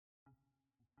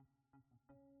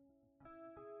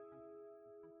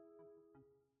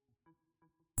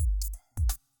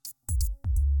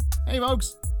Hey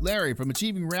folks, Larry from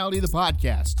Achieving Reality, the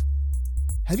podcast.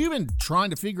 Have you been trying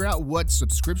to figure out what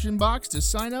subscription box to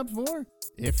sign up for?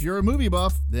 If you're a movie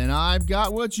buff, then I've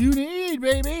got what you need,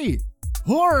 baby!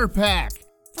 Horror Pack!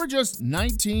 For just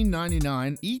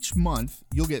 $19.99 each month,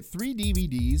 you'll get 3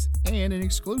 DVDs and an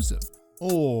exclusive.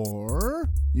 Or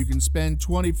you can spend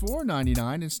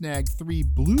 $24.99 and snag 3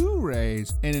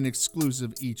 Blu-rays and an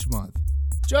exclusive each month.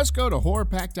 Just go to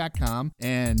horrorpack.com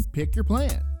and pick your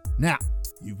plan. Now,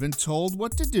 you've been told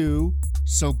what to do,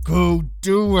 so go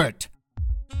do it.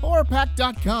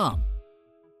 horrorpack.com.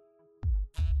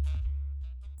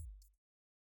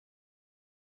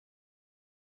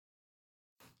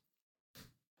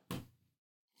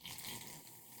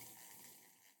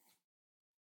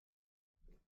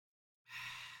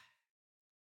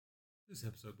 This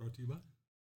episode brought to you by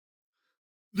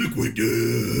Liquid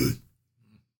Death.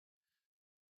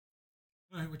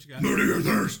 All right, what you got? Murder your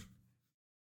thirst.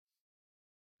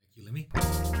 Thank you, Lemmy.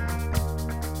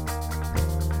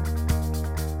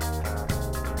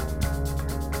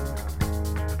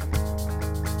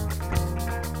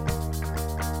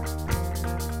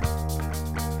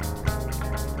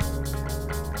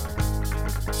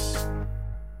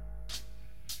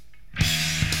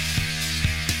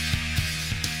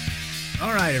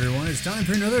 All right, everyone, it's time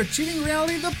for another Achieving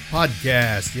Reality, the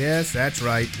podcast. Yes, that's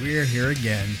right, we're here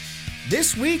again.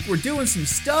 This week, we're doing some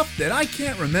stuff that I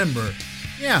can't remember.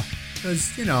 Yeah,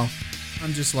 because,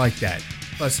 I'm just like that.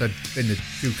 Plus, I've been to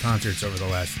 2 concerts over the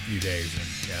last few days, and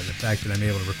yeah, the fact that I'm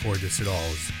able to record this at all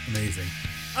is amazing.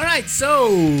 All right,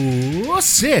 so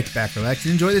sit back, relax,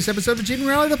 and enjoy this episode of Achieving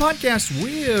Reality, the podcast.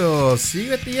 We'll see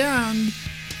you at the end.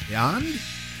 The end?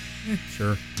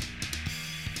 Sure.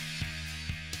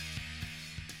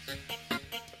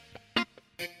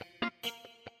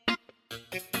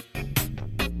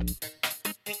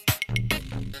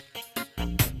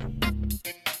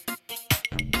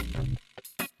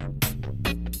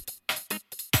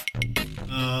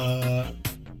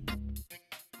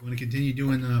 Want to continue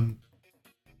doing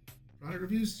product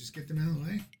reviews? Just get them out of the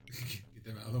way. Get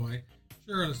them out of the way.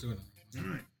 Sure, let's do it. All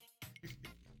right.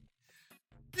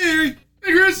 Hey, Harry.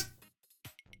 Hey, Chris.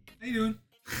 How you doing?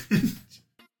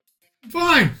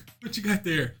 Fine. What you got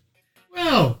there?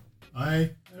 Well,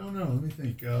 I don't know. Let me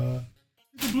think.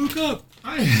 It's a blue cup.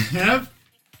 I have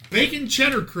bacon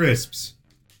cheddar crisps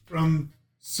from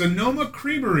Sonoma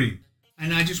Creamery,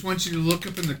 and I just want you to look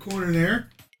up in the corner there.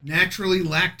 Naturally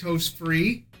lactose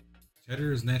free.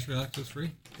 Cheddar is naturally lactose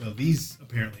free? Well, these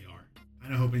apparently are.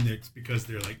 I'm hoping that it's because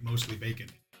they're like mostly bacon.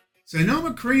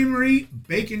 Sonoma Creamery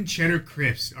bacon cheddar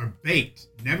crisps are baked,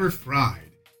 never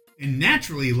fried, and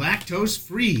naturally lactose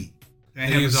free. I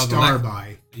have a star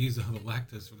by. They use all the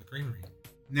lactose from the creamery.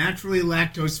 Naturally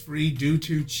lactose free due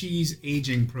to cheese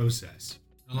aging process.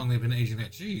 How long they've been aging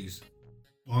that cheese?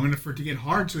 Long enough for it to get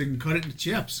hard so they can cut it into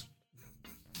chips.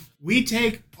 We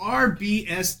take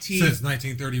RBST. Since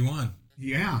 1931.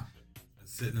 Yeah.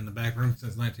 It's sitting in the back room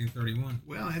since 1931.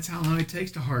 Well, that's how long it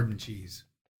takes to harden cheese.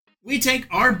 We take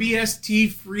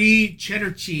RBST-free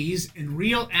cheddar cheese and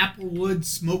real applewood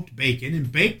smoked bacon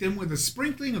and bake them with a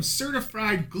sprinkling of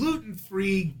certified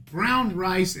gluten-free brown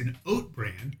rice and oat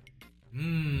bran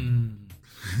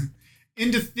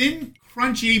into thin,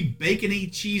 crunchy, bacony,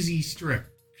 cheesy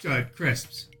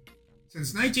crisps.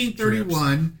 Since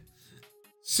 1931,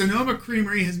 Sonoma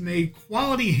Creamery has made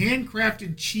quality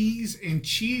handcrafted cheese and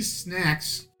cheese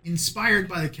snacks inspired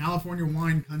by the California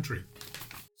wine country.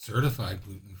 Certified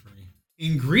gluten-free.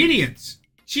 Ingredients: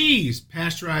 cheese,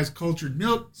 pasteurized cultured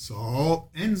milk,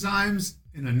 salt, enzymes,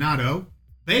 and annatto.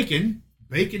 Bacon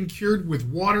cured with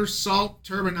water, salt,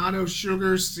 turbinado,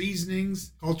 sugar,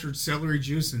 seasonings, cultured celery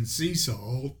juice, and sea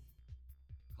salt.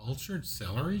 Cultured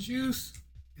celery juice?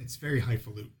 It's very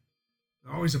highfalutin.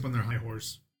 They're always up on their high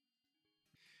horse.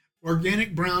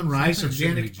 Organic brown rice, Sometimes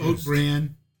organic oat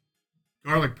bran,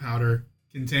 garlic powder,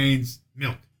 contains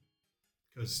milk.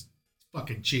 Because it's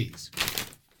fucking cheese.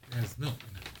 It has milk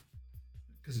in it.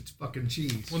 Because it's fucking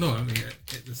cheese. Well, no, I mean,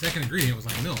 the second ingredient was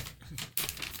like milk.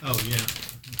 Oh, yeah.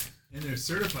 And they're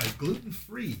certified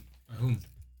gluten-free. By whom?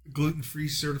 Gluten-free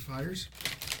certifiers.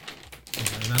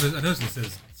 Yeah, I noticed it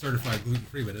says certified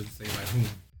gluten-free, but it doesn't say by whom.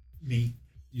 Me.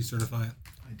 You certify it?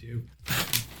 I do.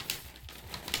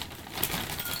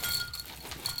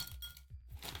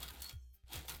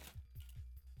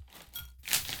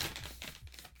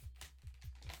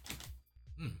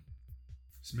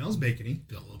 Smells bacony.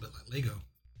 Feel a little bit like Lego.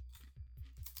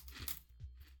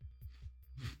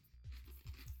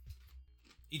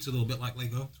 Eats a little bit like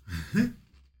Lego.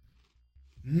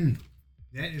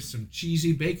 That is some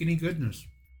cheesy, bacony goodness.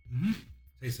 Mm-hmm.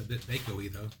 Tastes a bit bacon-y,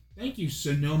 though. Thank you,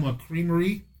 Sonoma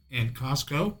Creamery and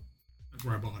Costco. That's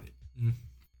where I bought it.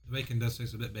 The bacon does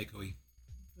taste a bit bacon-y.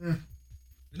 Eh,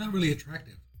 They're not really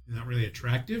attractive. not really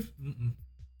attractive. Mm-mm.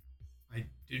 I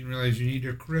didn't realize you need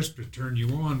a crisp to turn you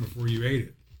on before you ate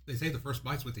it. They say the first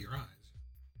bite's with your eyes.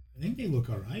 I think they look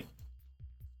all right.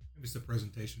 Maybe it's the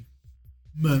presentation.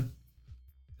 Man.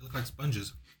 They look like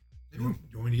sponges. They You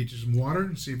do. want me to get you some water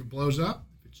and see if it blows up?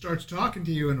 If it starts talking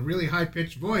to you in a really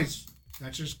high-pitched voice,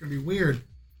 that's just going to be weird.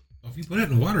 Well, if you put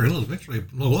it in water, it'll eventually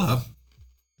blow up.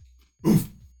 Oof.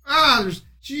 Ah, there's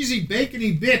cheesy,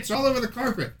 bacony bits all over the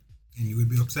carpet. And you would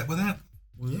be upset with that?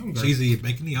 Well, yeah, Cheesy,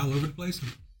 bacony all over the place?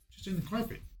 just in the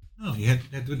carpet. No, you had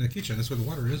to do it in the kitchen. That's where the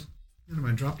water is. And if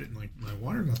I dropped it in my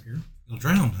water up here. You'll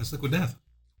drown. That's liquid death.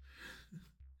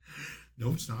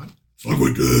 No, it's not. It's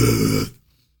liquid death.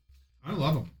 I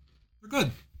love them. They're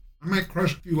good. I might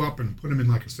crush a few up and put them in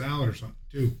like a salad or something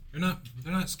too. They're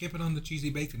not skipping on the cheesy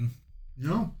bacon.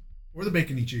 No, or the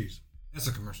bacony cheese. That's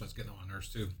a commercial that's getting on my nerves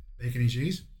too. Bacony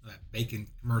cheese? That bacon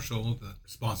commercial, the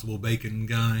responsible bacon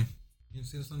guy. You didn't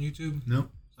see this on YouTube? No.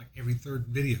 It's like every third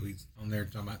video he's on there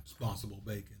talking about responsible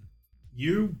bacon.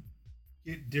 You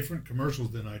get different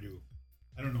commercials than I do.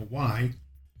 I don't know why.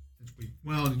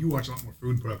 Well, you watch a lot more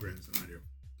food programs than I do.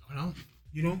 I don't.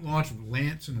 You don't watch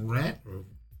Lance and Rhett? Or,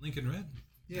 Lincoln Red.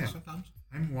 yeah, Sometimes.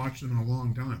 I haven't watched them in a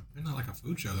long time. They're not like a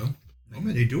food show though. I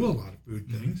mean, they do a lot of food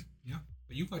things. Yeah.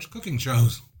 But you watch cooking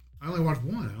shows. I only watch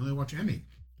one. I only watch Emmy.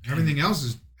 Everything else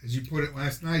is, as you put it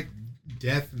last night,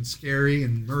 death and scary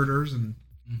and murders, and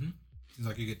Mm-hmm. Seems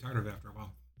like you get tired of it after a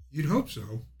while. you'd hope so.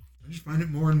 I just find it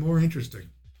more and more interesting.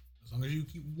 As long as you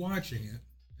keep watching it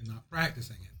and not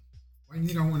practicing it. Why do you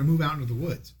think I want to move out into the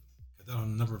woods? Got that on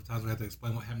a number of times we had to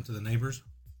explain what happened to the neighbors.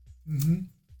 Mm-hmm.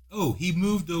 Oh, he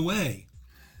moved away.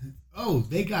 Oh,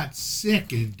 they got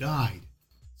sick and died.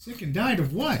 Sick and died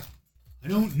of what? I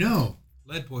don't know.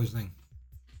 Lead poisoning.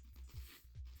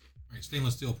 All right,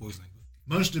 stainless steel poisoning.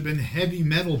 Must have been heavy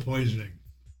metal poisoning.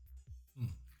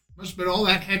 Must have been all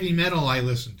that heavy metal I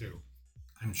listened to.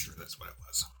 I'm sure that's what it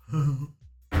was.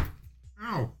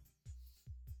 Ow.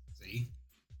 See?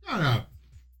 Shut up.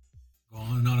 Go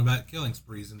on and on about killing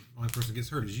sprees, and the only person that gets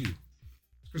hurt is you.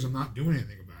 It's because I'm not doing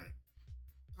anything about it.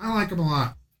 I like them a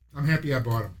lot. I'm happy I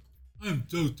bought them. I'm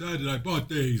so sad that I bought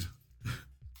these.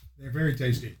 They're very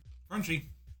tasty. Crunchy.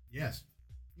 Yes.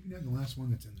 You can have the last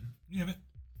one that's in there. You have it.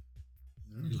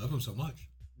 You love them so much.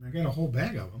 I got a whole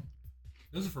bag of them.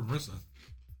 Those are for Marissa.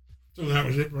 So that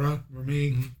was it for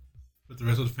me. Mm-hmm. Put the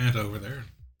rest of the Fanta over there.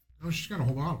 Oh, she's got a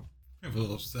whole bottle. Have a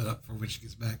little setup for when she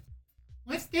gets back.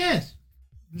 What's this?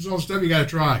 This is all the stuff you got to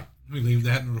try. We leave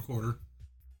that in the recorder.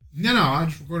 No, I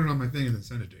just record it on my thing and then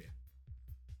send it to you.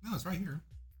 No, it's right here.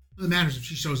 It matters if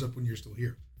she shows up when you're still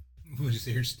here. We'll just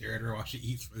sit here and stare at her while she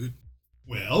eats food.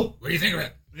 Well, What do you think of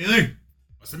it? what do you think?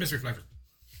 What's the mystery flavor?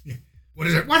 What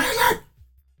is it? What is it?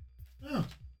 Oh,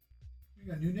 we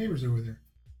got new neighbors over there.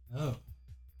 Oh,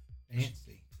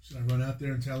 fancy. Should I run out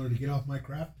there and tell her to get off my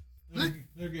crap? What?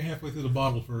 Better get halfway through the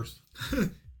bottle first.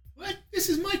 What? This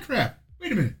is my crap.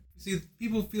 Wait a minute. See,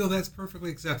 people feel that's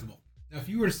perfectly acceptable. Now, if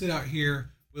you were to sit out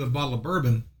here with a bottle of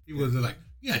bourbon, people would be like,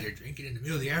 yeah, they're drinking in the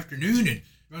middle of the afternoon and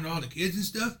around all the kids and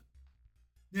stuff.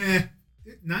 Nah,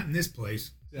 not in this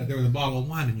place. Sit out there with a bottle of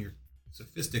wine and you're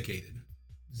sophisticated.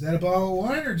 Is that a bottle of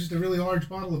wine or just a really large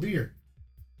bottle of beer?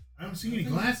 I don't see any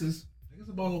glasses. I think it's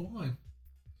a bottle of wine.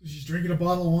 So she's drinking a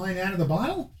bottle of wine out of the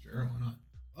bottle? Sure, why not?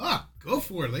 Ah, go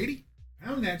for it, lady.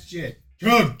 Pound that shit.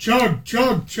 Chug, chug,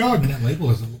 chug, I chug. mean, that label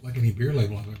doesn't look like any beer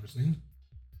label I've ever seen.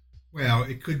 Well,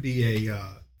 it could be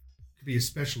a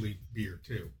specialty beer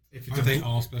too. If it's I think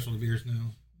all specialty beers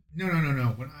now.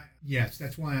 No. Yes,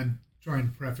 that's why I'm trying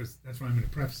to preface. That's why I'm going to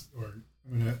preface, or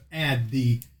I'm going to add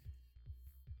the.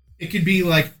 It could be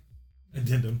like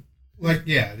Addendum.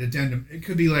 the addendum. It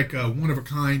could be like a one of a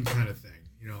kind kind of thing.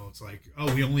 You know, it's like,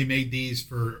 oh, we only made these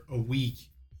for a week,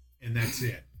 and that's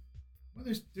it. Well,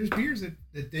 there's beers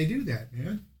that they do that,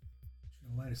 man. You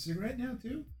gonna light a cigarette now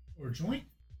too, or a joint?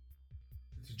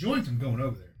 If it's a joint, I'm going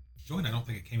over there. Joint, I don't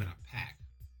think it came in a pack.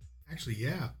 Actually,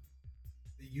 yeah,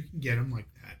 you can get them like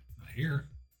that. Not here.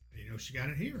 You know, she got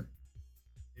it here.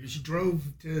 Maybe she drove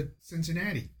to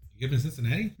Cincinnati. You give it in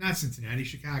Cincinnati? Not Cincinnati,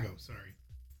 Chicago. Sorry.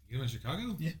 You give it in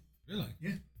Chicago? Yeah. Really?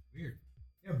 Yeah. Weird.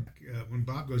 Yeah. When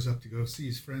Bob goes up to go see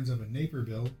his friends up in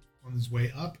Naperville, on his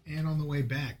way up and on the way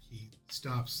back, he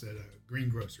stops at a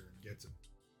greengrocer and gets it.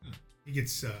 Huh. He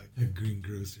gets. A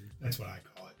greengrocer. That's what I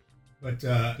call it. But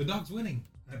The dog's winning.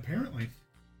 apparently,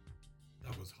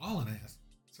 Dog was hauling ass.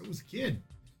 so was the kid.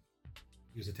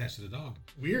 He was attached to the dog.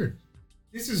 Weird.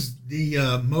 This is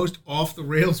the most off the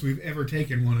rails we've ever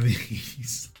taken one of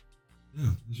these.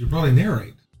 Yeah. You should probably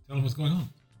narrate. Tell him what's going on.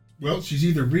 Well, she's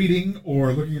either reading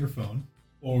or looking at her phone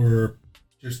or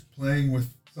just playing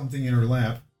with something in her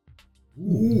lap.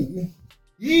 Ooh.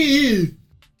 Ew.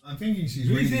 I'm thinking she's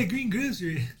What is reading. that green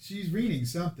grocery? She's reading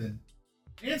something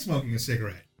and smoking a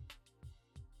cigarette.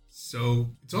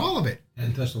 So it's all of it.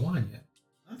 Hadn't touched the wine yet.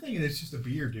 I'm thinking it's just a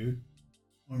beer, dude.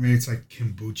 Or maybe it's like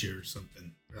kombucha or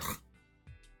something. Ugh.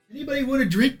 Anybody want to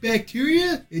drink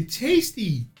bacteria? It's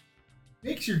tasty.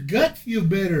 Makes your gut feel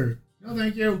better. No,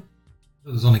 thank you.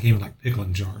 Those only came in like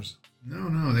pickling jars.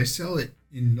 No, they sell it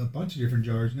in a bunch of different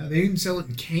jars now. They even sell it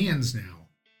in cans now,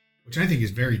 which I think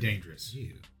is very dangerous.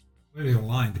 Ew. What if they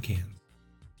lined the cans?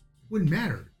 It wouldn't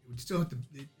matter. It would still have to.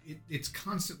 It's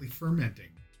constantly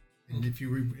fermenting. And if you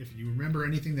remember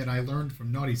anything that I learned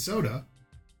from Naughty Soda,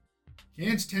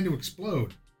 cans tend to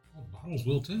explode. Oh, bottles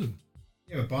will too.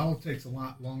 Yeah, but bottle takes a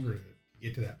lot longer to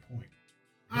get to that point.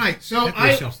 All right, so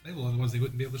They're shelf stable, otherwise they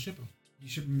wouldn't be able to ship them. You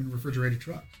ship them in refrigerated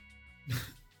trucks.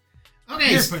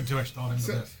 Okay. You're putting too much thought into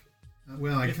this.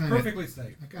 Well, I It's kind of perfectly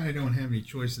safe. don't have any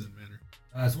choice in the matter.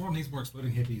 This world needs more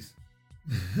exploding hippies.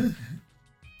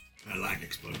 I like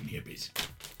exploding hippies.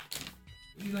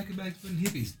 What do you like about exploding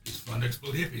hippies? It's fun to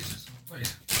explode hippies.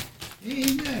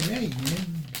 Ain't that right,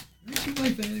 man? Aren't you my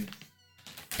father?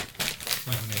 It's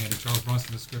like when they handed Charles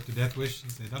Bronson the script to Death Wish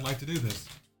and said, I'd like to do this.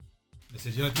 They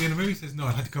said, you like to be in a movie? He says, no,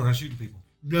 I'd like to go around shooting people.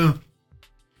 No.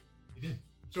 He did.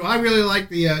 So I really like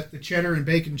the cheddar and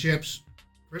bacon chips.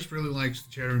 Chris really likes the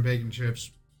cheddar and bacon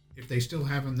chips. If they still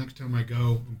have them next time I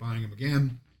go, I'm buying them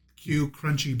again. Cue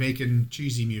crunchy bacon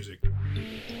cheesy music.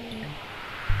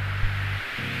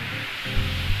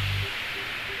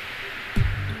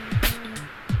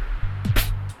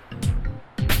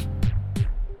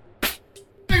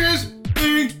 Hey guys,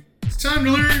 it's time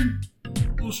to learn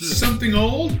Bullshit. something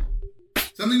old.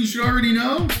 Something you should already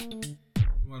know.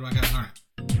 Why do I got to learn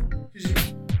it?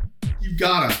 'Cause you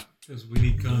gotta. Because we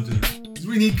need content. 'Cause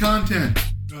we need content.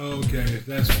 Okay,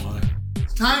 that's why.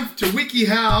 It's time to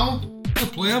WikiHow To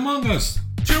play Among Us.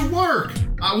 to work.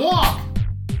 I walk.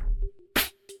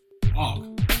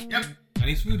 Walk. Yep.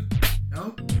 Chinese food?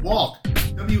 No. Walk.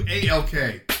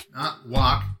 W-A-L-K. Not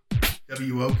walk.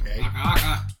 W-O-K. Aka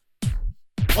aka.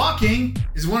 Walking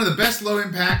is one of the best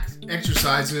low-impact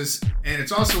exercises, and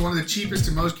it's also one of the cheapest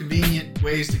and most convenient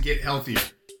ways to get healthier.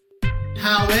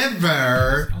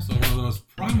 However, Also one of those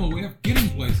primal way of getting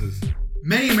places.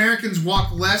 many Americans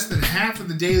walk less than half of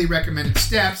the daily recommended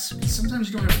steps. Sometimes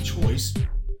you don't have a choice.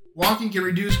 Walking can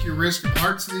reduce your risk of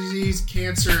heart disease,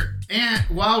 cancer, and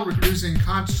while reducing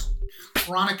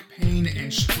chronic pain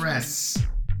and stress.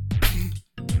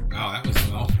 Wow, that was a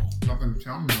mouthful. Nothing to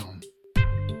tell me on.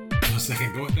 A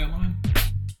second go at that line?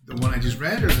 The one I just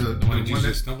read, or the The one you that?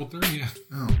 just stumbled through? Yeah.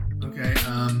 Oh, okay.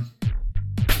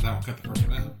 That one cut the first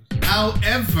one out.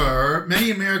 However,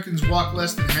 many Americans walk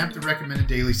less than half the recommended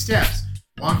daily steps.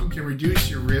 Walking can reduce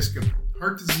your risk of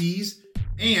heart disease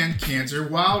and cancer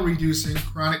while reducing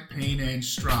chronic pain and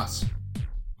stress.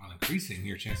 While increasing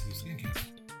your chances of skin cancer.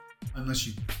 Unless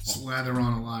you slather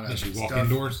on a lot of Unless you walk stuff.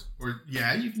 indoors. Or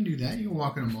yeah, you can do that. You can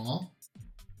walk in a mall.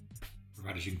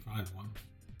 Provided you can find one.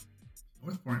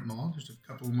 North Point Mall, just a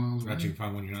couple of miles Provided you away. can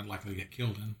find one you're not likely to get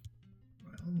killed in.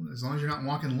 Well, as long as you're not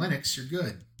walking Lennox, you're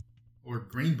good. Or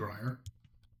Greenbrier.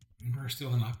 We're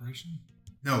still in operation?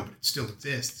 No, but it still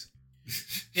exists.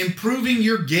 Improving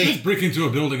your Let's gait. break into a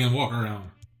building and walk around.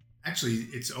 Actually,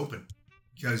 it's open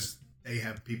because they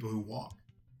have people who walk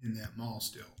in that mall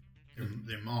still.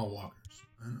 They're mall walkers.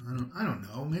 I don't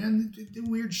know, man. They do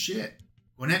weird shit.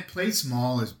 Gwinnett Place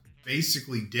Mall is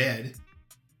basically dead,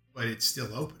 but it's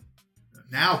still open.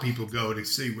 Now people go to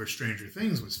see where Stranger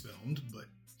Things was filmed, but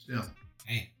still,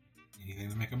 Hey, anything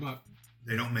to make a buck.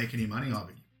 they don't make any money off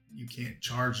it. You can't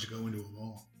charge to go into a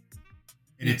mall.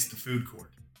 And it's the food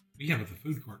court. Yeah, but the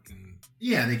food court can,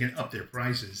 Yeah, they can up their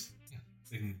prices.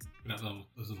 they can put out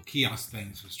those little kiosk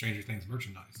things with Stranger Things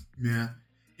merchandise. Yeah.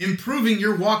 Improving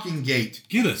your walking gait.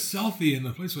 Get a selfie in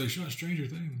the place where they show Stranger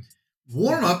Things.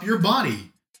 Warm up your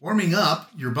body. Warming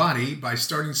up your body by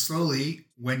starting slowly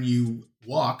when you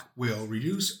walk will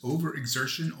reduce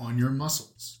overexertion on your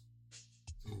muscles.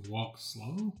 So walk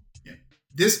slow?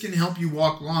 This can help you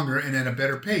walk longer and at a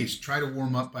better pace. Try to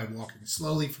warm up by walking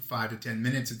slowly for 5 to 10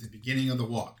 minutes at the beginning of the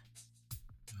walk.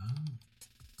 Oh.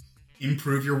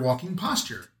 Improve your walking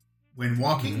posture. When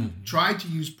walking, try to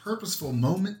use purposeful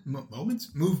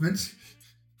movements.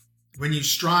 When you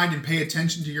stride and pay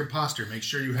attention to your posture, make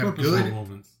sure you have Purposeful good.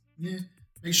 moments. Yeah,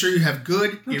 make sure you have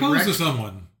good Propose to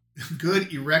someone.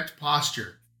 good erect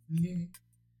posture.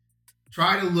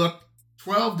 Try to look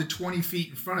 12 to 20 feet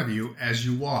in front of you as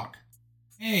you walk.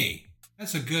 Hey,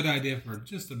 that's a good idea for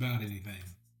just about anything.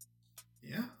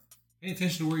 Yeah. Pay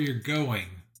attention to where you're going.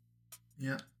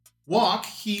 Yeah. Walk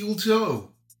heel toe.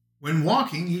 When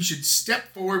walking, you should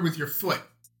step forward with your foot.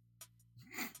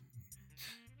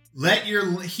 Let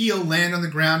your heel land on the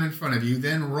ground in front of you,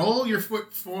 then roll your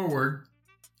foot forward,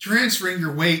 transferring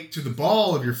your weight to the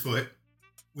ball of your foot.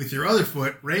 With your other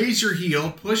foot, raise your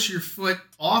heel, push your foot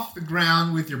off the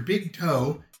ground with your big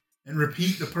toe, and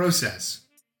repeat the process.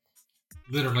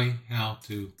 Literally how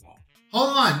to walk.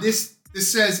 Hold on. This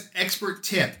says expert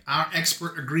tip. Our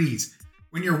expert agrees.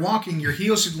 When you're walking, your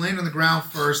heel should land on the ground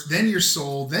first, then your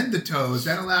sole, then the toes.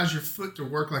 That allows your foot to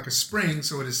work like a spring,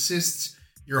 so it assists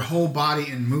your whole body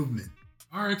in movement.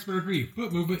 Our expert agrees.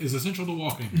 Foot movement is essential to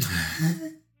walking.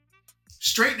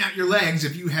 Straighten out your legs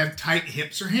if you have tight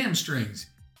hips or hamstrings.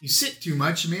 If you sit too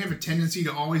much, you may have a tendency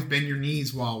to always bend your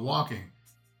knees while walking.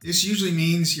 This usually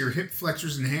means your hip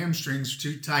flexors and hamstrings are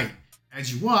too tight.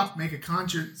 As you walk, make a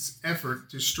conscious effort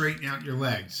to straighten out your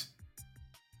legs.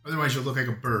 Otherwise, you'll look like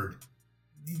a bird.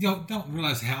 You don't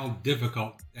realize how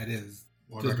difficult that is.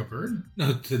 Walk like a bird?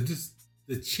 No,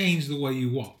 to change the way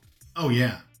you walk. Oh,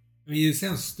 yeah. I mean, it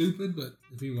sounds stupid, but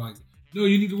people are like, no,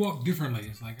 you need to walk differently.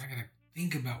 It's like, I got to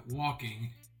think about walking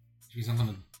because I'm going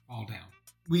to fall down.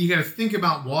 Well, you got to think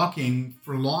about walking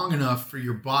for long enough for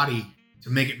your body to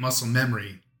make it muscle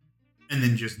memory and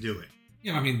then just do it.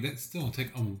 Yeah, I mean, that still will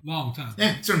take a long time.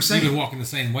 Yeah, that's what I'm saying. You've been walking the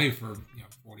same way for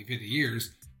 40, 50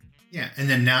 years. Yeah, and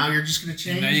then now you're just going to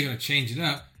change? And now you're going to change it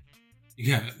up.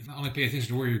 You got to not only pay attention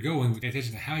to where you're going, but pay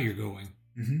attention to how you're going.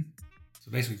 Mm-hmm.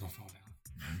 So basically, you're going to fall down.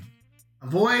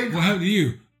 Avoid... What happened to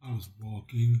you? I was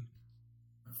walking.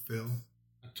 I fell.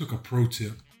 I took a pro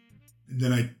tip. And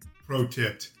then I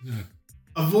pro-tipped. Yeah.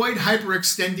 Avoid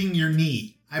hyperextending your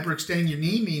knee. Hyperextending your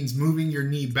knee means moving your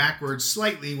knee backwards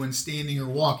slightly when standing or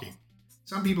walking.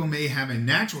 Some people may have a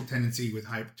natural tendency to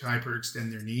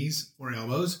hyperextend their knees or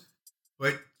elbows,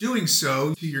 but doing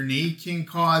so to your knee can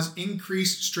cause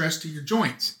increased stress to your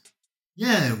joints.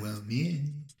 Yeah, well,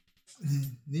 man,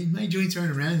 my joints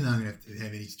aren't around long enough to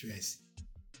have any stress.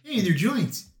 Hey, they're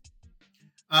joints.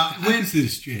 Opposite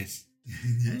of stress.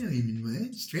 I don't even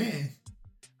want stress.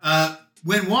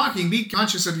 When walking, be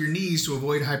conscious of your knees to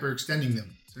avoid hyperextending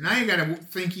them. So now you got to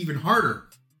think even harder.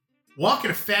 Walk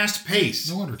at a fast pace.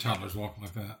 No wonder toddlers walk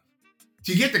like that.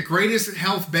 To get the greatest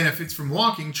health benefits from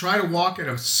walking, try to walk at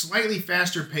a slightly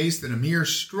faster pace than a mere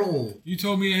stroll. You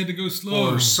told me I had to go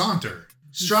slow. Or saunter.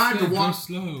 Strive to walk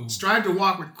slow. Strive to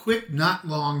walk with quick, not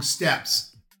long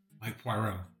steps. Like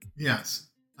Poirot. Yes.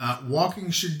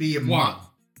 Walking should be a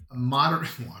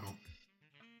moderate waddle.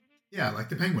 Yeah, like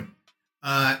the penguin.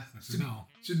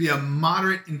 Should be a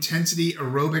moderate intensity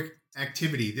aerobic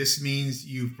activity. This means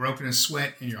you've broken a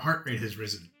sweat and your heart rate has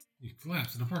risen. You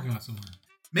collapsed in a parking lot somewhere.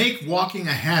 Make walking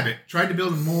a habit. Try to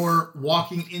build more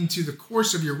walking into the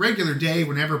course of your regular day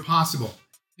whenever possible.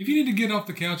 If you need to get off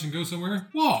the couch and go somewhere,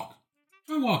 walk.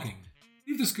 Try walking.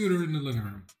 Leave the scooter in the living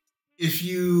room. If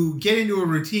you get into a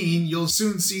routine, you'll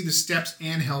soon see the steps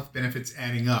and health benefits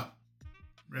adding up.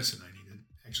 Marissa and I need to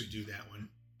actually do that one.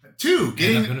 2.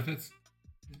 Getting benefits?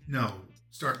 No.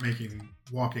 Start making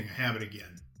walking a habit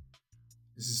again.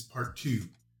 This is part 2.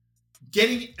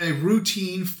 Getting a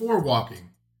routine for walking.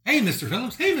 Hey, Mr.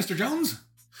 Phillips. Hey, Mr. Jones.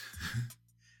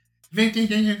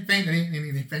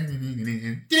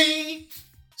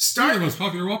 Start. You're the most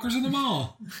popular walkers in the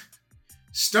mall.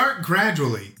 Start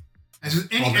gradually. As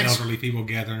with any all the elderly people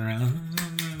gathering around.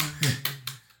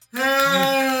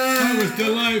 That was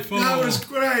delightful. That was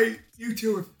great. You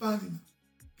two are funny.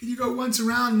 Can you go once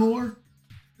around more,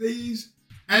 please?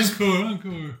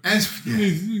 Encore.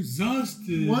 He's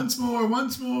exhausted. Once more.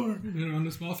 We've been on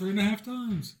this mall 3.5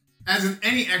 times. As in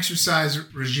any exercise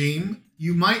regime,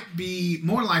 you might be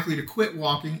more likely to quit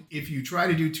walking if you try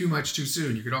to do too much too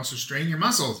soon. You could also strain your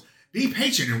muscles. Be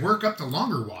patient and work up to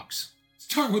longer walks.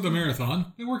 Start with a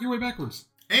marathon and work your way backwards.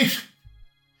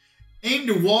 Aim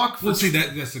to walk for... Well, see,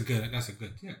 that's a good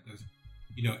tip.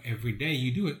 Every day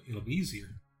you do it, it'll be easier.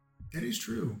 That is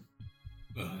true.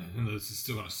 This is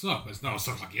still going to suck, but it's not going to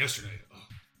suck like yesterday.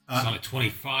 It's only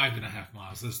 25.5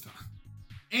 miles this time.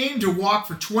 Aim to walk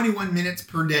for 21 minutes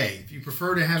per day. If you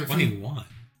prefer to have 21?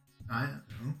 I don't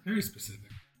know. Very specific.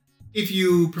 If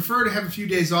you prefer to have a few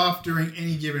days off during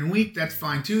any given week, that's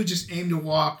fine too. Just aim to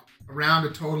walk around a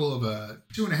total of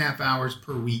 2.5 hours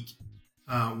per week.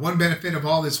 One benefit of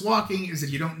all this walking is that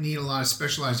you don't need a lot of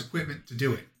specialized equipment to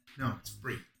do it. No, it's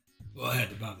free. Well, I had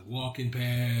to buy the walking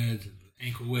pads and the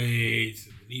ankle weights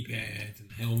and the knee pads and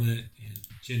the helmet and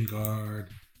chin guard.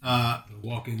 The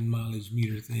walking mileage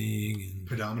meter thing and...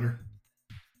 Pedometer?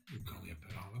 You call me a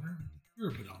pedometer? You're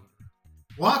a pedometer.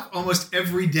 Walk almost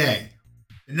every day.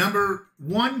 The number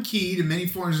one key to many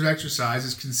forms of exercise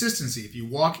is consistency. If you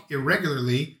walk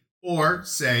irregularly or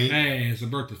say... Hey, it's a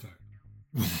birth defect.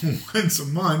 once a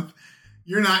month,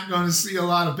 you're not going to see a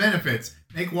lot of benefits.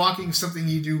 Make walking something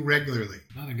you do regularly.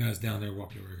 A lot of guys down there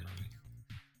walking regularly.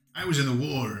 I was in the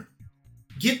war.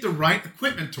 Get the right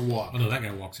equipment to walk. Oh no, that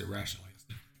guy walks irrationally.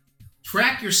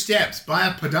 Track your steps. Buy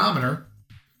a pedometer.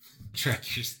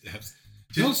 Track your steps.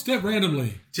 Don't step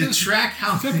randomly. To track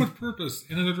how... Step with purpose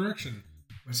in a direction.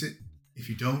 What's it? If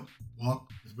you don't walk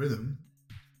with rhythm,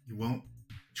 you won't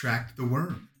attract the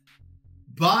worm.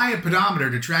 Buy a pedometer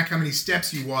to track how many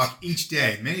steps you walk each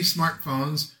day. Many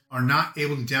smartphones are not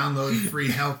able to download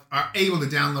free health. That would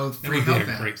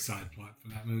be a great side plot for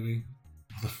that movie.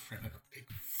 All the big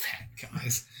fat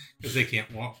guys because they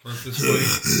can't walk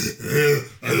purposefully.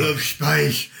 I love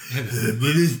spice,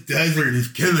 but this desert is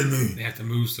killing me. They have to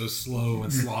move so slow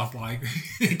and sloth-like.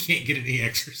 They can't get any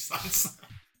exercise.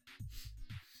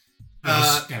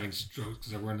 Having strokes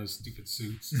because they're wearing those stupid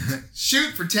suits.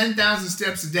 Shoot for 10,000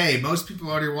 steps a day. Most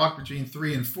people already walk between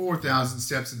 3,000 and 4,000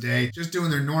 steps a day just doing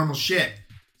their normal shit.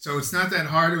 So it's not that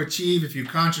hard to achieve if you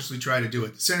consciously try to do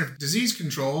it. The Center for Disease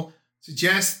Control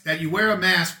suggests that you wear a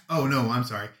mask. Oh, no, I'm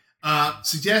sorry.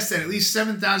 Suggests that at least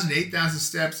 7,000 to 8,000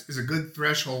 steps is a good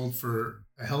threshold for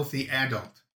a healthy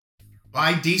adult.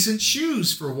 Buy decent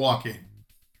shoes for walking.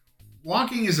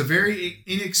 Walking is a very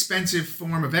inexpensive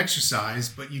form of exercise,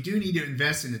 but you do need to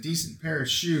invest in a decent pair of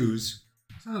shoes.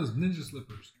 I saw those ninja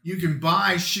slippers. You can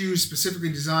buy shoes specifically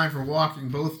designed for walking,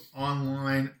 both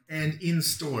online and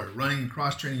in-store. Running and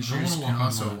cross-training shoes can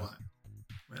also want.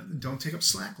 Well, then don't take up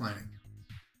slacklining.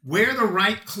 Wear the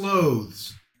right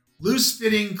clothes.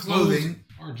 Loose-fitting clothing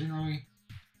are generally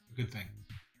a good thing.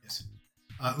 Yes.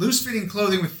 Loose-fitting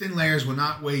clothing with thin layers will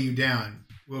not weigh you down.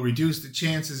 Will reduce the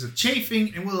chances of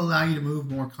chafing and will allow you to move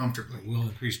more comfortably. It will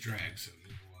increase drag, so you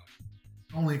know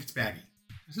what. Only if it's baggy.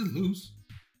 Is it loose?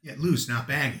 Yeah, loose, not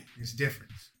baggy. There's a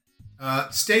difference.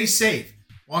 Stay safe.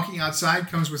 Walking outside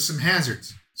comes with some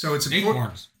hazards. So it's important.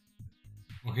 Acorns.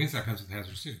 Well, that comes with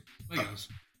hazards too. Legos.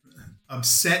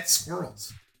 Upset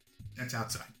squirrels. That's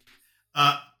outside.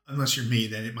 Unless you're me,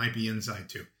 then it might be inside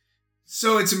too.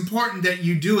 So it's important that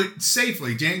you do it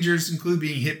safely. Dangers include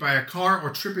being hit by a car or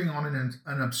tripping on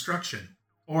an obstruction,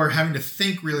 or having to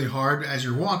think really hard as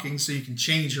you're walking so you can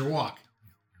change your walk.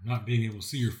 Not being able to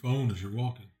see your phone as you're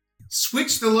walking.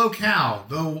 Switch the locale.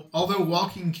 Although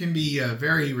walking can be a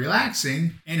very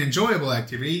relaxing and enjoyable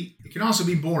activity, it can also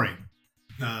be boring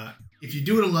if you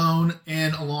do it alone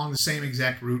and along the same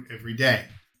exact route every day.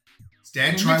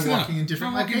 Instead, try walking in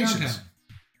different locations.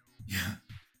 Yeah.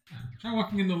 Try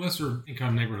walking in the lesser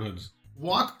income neighborhoods.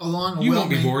 Walk along You won't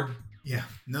be bored. Yeah.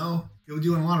 No, you'll be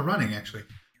doing a lot of running, actually.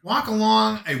 Walk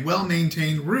along a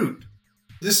well-maintained route.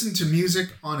 Listen to music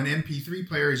on an MP3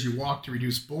 player as you walk to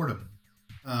reduce boredom.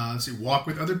 Walk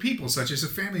with other people, such as a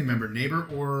family member, neighbor,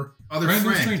 or other friend.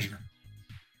 Or stranger.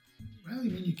 Well, I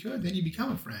mean, you could. Then you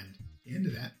become a friend. At the end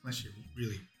of that, unless you're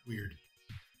really weird.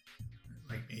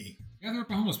 Like me. Gather up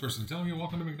a homeless person. Tell them you're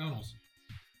walking to McDonald's.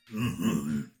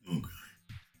 Okay.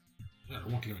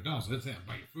 Walking to McDonald's, that's it.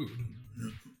 Buy your food.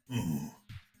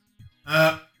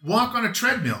 Walk on a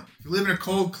treadmill. If you live in a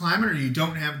cold climate or you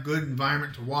don't have a good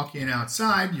environment to walk in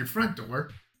outside your front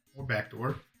door, or back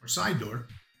door, or side door,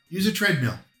 use a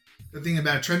treadmill. Good thing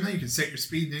about a treadmill, you can set your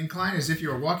speed and incline as if you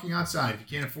were walking outside. If you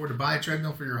can't afford to buy a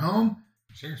treadmill for your home,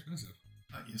 they're expensive.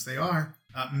 Yes, they are.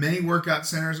 Many workout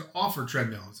centers offer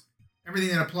treadmills.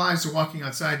 Everything that applies to walking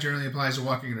outside generally applies to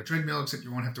walking on a treadmill, except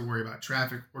you won't have to worry about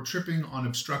traffic or tripping on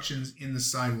obstructions in the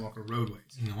sidewalk or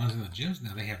roadways. And the ones in the gyms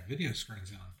now, they have video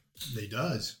screens on. They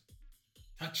does.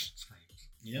 Touch screens.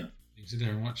 Yeah. You can sit there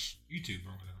and watch YouTube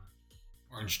or whatever.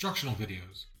 Or instructional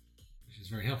videos, which is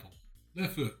very helpful.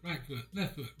 Left foot, right foot,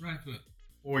 left foot, right foot.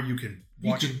 Or you can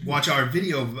watch our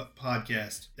video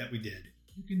podcast that we did.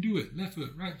 You can do it. Left foot,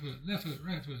 right foot, left foot,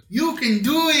 right foot. You can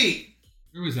do it!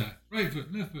 Where was that? Right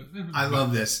foot, left foot, left foot. I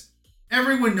love this.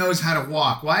 Everyone knows how to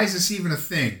walk. Why is this even a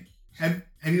thing? Have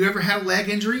you ever had a leg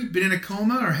injury, been in a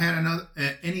coma, or had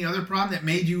any other problem that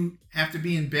made you have to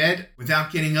be in bed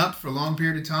without getting up for a long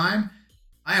period of time?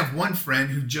 I have one friend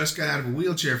who just got out of a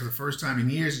wheelchair for the first time in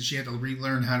years, and she had to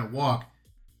relearn how to walk.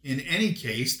 In any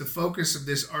case, the focus of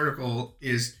this article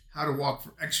is how to walk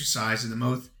for exercise in the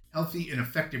most healthy and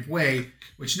effective way,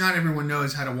 which not everyone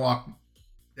knows how to walk.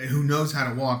 Who knows how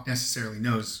to walk necessarily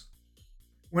knows.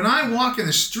 When I walk in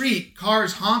the street,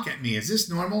 cars honk at me. Is this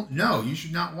normal? No, you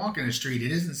should not walk in the street.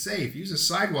 It isn't safe. Use a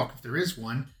sidewalk if there is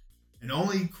one, and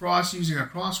only cross using a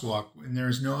crosswalk when there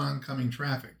is no oncoming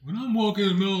traffic. When I'm walking in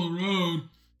the middle of the road,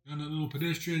 down that little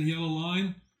pedestrian yellow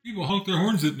line, people honk their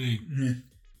horns at me.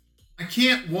 I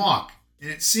can't walk, and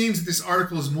it seems that this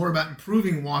article is more about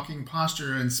improving walking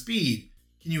posture and speed.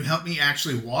 Can you help me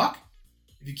actually walk?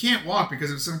 If you can't walk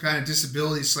because of some kind of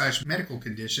disability / medical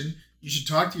condition, you should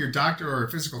talk to your doctor or a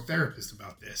physical therapist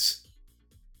about this.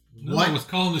 No, I was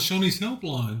calling the Shoney's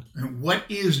Helpline. What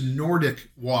is Nordic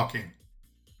walking?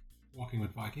 Walking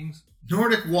with Vikings?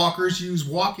 Nordic walkers use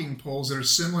walking poles that are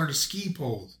similar to ski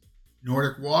poles.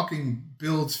 Nordic walking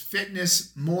builds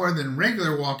fitness more than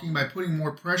regular walking by putting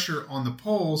more pressure on the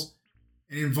poles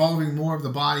and involving more of the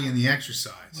body in the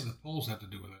exercise. What do the poles have to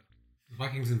do with it? The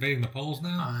Vikings invading the poles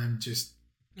now? I'm just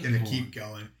going to keep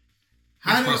going.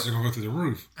 How prices are going to go through the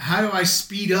roof. How do I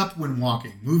speed up when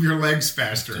walking? Move your legs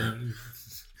faster.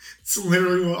 It's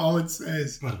literally all it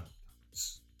says.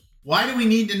 Why do we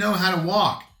need to know how to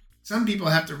walk? Some people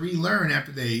have to relearn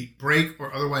after they break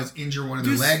or otherwise injure one of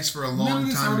their legs for a long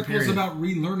this time article period. is about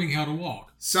relearning how to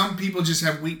walk. Some people just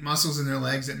have weak muscles in their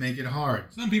legs that make it hard.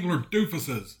 Some people are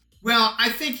doofuses. Well, I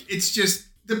think it's just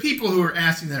the people who are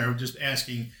asking that are just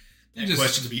asking that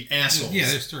question to be assholes. Yeah,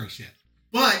 they're stirring shit.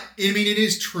 But, I mean, it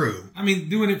is true. I mean,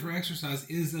 doing it for exercise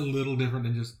is a little different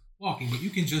than just walking, but you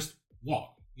can just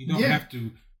walk. You don't have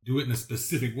to do it in a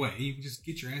specific way. You can just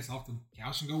get your ass off the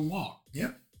couch and go walk.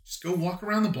 Yep. Just go walk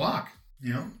around the block,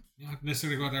 You don't have to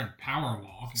necessarily go out there and power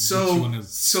walk and so, get you on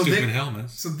those stupid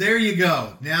helmets. So there you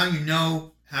go. Now you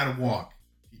know how to walk.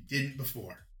 You didn't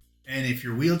before. And if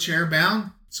you're wheelchair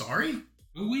bound, sorry.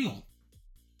 Go wheel.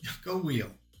 Go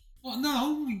wheel. Well,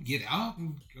 no, get out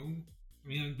and go. I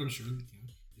mean, I'm sure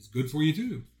it's good for you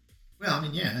too. Well, I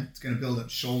mean, yeah, it's going to build up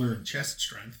shoulder and chest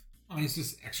strength. I mean, it's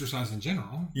just exercise in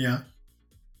general. Yeah.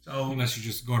 So unless you're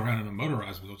just going around in a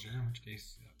motorized wheelchair, in which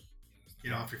case,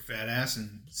 get off your fat ass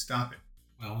and stop it.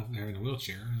 Well, if they're in a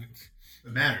wheelchair,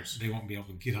 it matters. They won't be able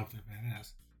to get off their fat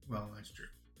ass. Well, that's true.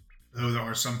 Though there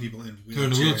are some people in wheelchairs. Turn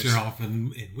the wheelchair off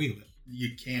and wheel it.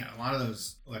 You can't. A lot of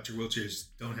those electric wheelchairs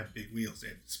don't have big wheels. They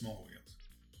have small wheels.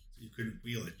 So you couldn't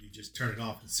wheel it. You just turn it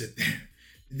off and sit there.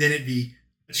 And then it'd be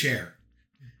a chair.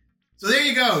 So there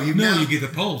you go. You get the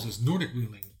poles. It's Nordic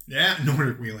wheeling. Yeah,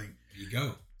 Nordic wheeling. There you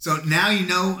go. So now you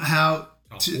know how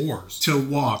to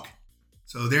walk.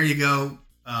 So there you go.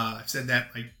 I've said that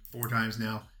like 4 times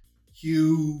now.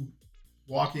 Cue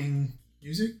walking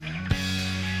music.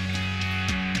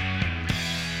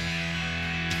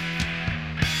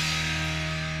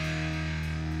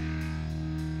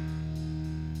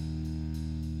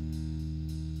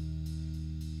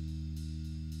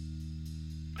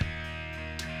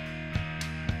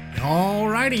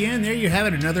 Alrighty, and there you have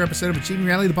it. Another episode of Achieving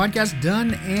Reality, the podcast,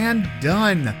 done and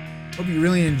done. Hope you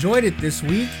really enjoyed it this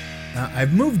week.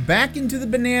 I've moved back into the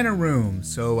banana room,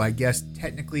 so I guess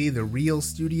technically the real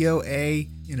Studio A,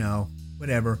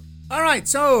 whatever. Alright,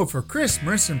 so for Chris,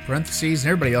 Marissa in parentheses,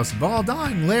 and everybody else involved,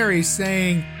 I'm Larry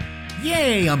saying,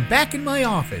 yay, I'm back in my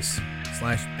office,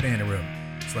 /banana room,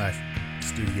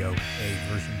 /Studio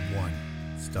A version 1,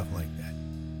 stuff like that.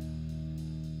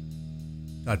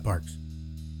 Todd Parks.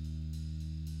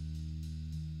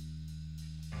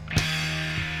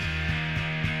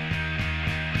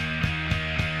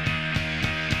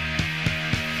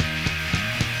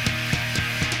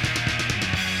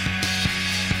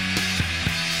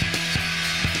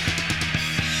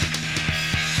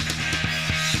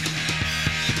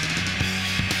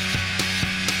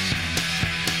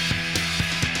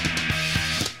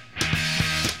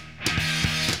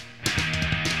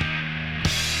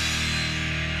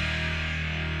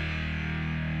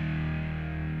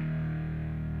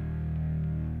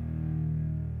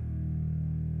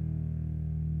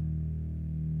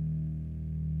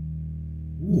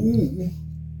 Ooh.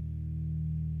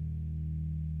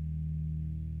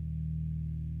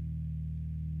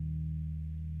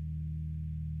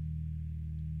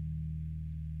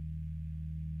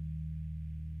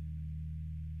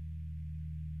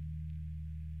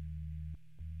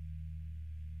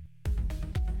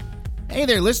 Hey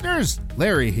there, listeners.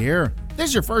 Larry here. If this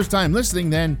is your first time listening,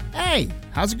 then hey,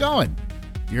 how's it going?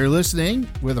 If you're listening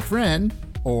with a friend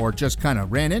or just kind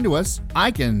of ran into us,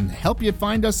 I can help you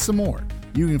find us some more.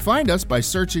 You can find us by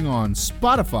searching on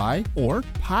Spotify or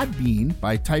Podbean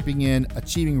by typing in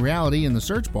Achieving Reality in the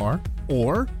search bar,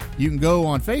 or you can go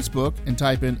on Facebook and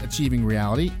type in Achieving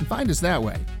Reality and find us that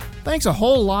way. Thanks a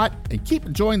whole lot and keep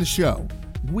enjoying the show.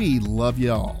 We love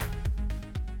you all.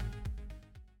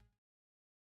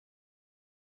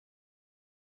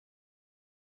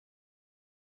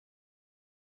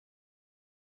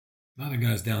 A lot of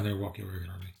guys down there walking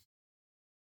regularly.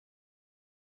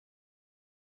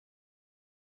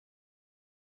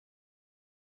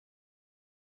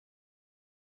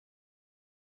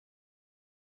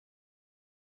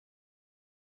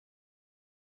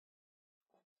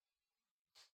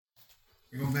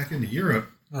 You're going back into Europe.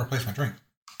 I'll replace my drink.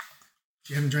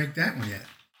 You haven't drank that one yet.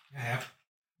 I have.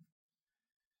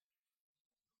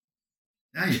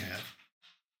 Now you have.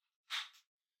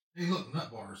 Hey, look, nut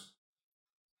bars.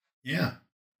 Yeah.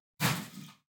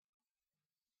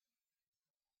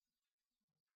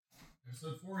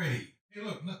 Episode 480. Hey,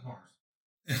 look, nut bars.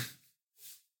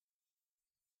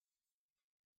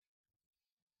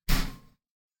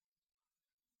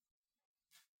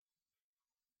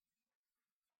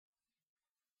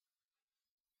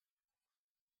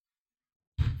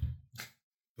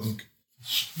 Bunk.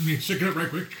 Let me check it up right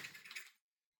quick.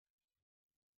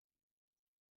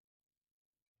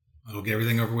 I'll get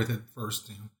everything over with it first.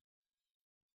 You know.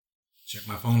 Check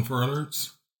my phone for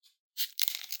alerts.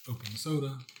 Open the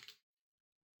soda.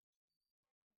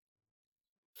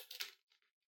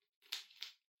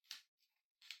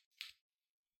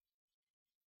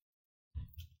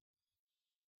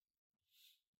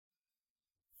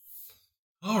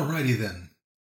 Alrighty then.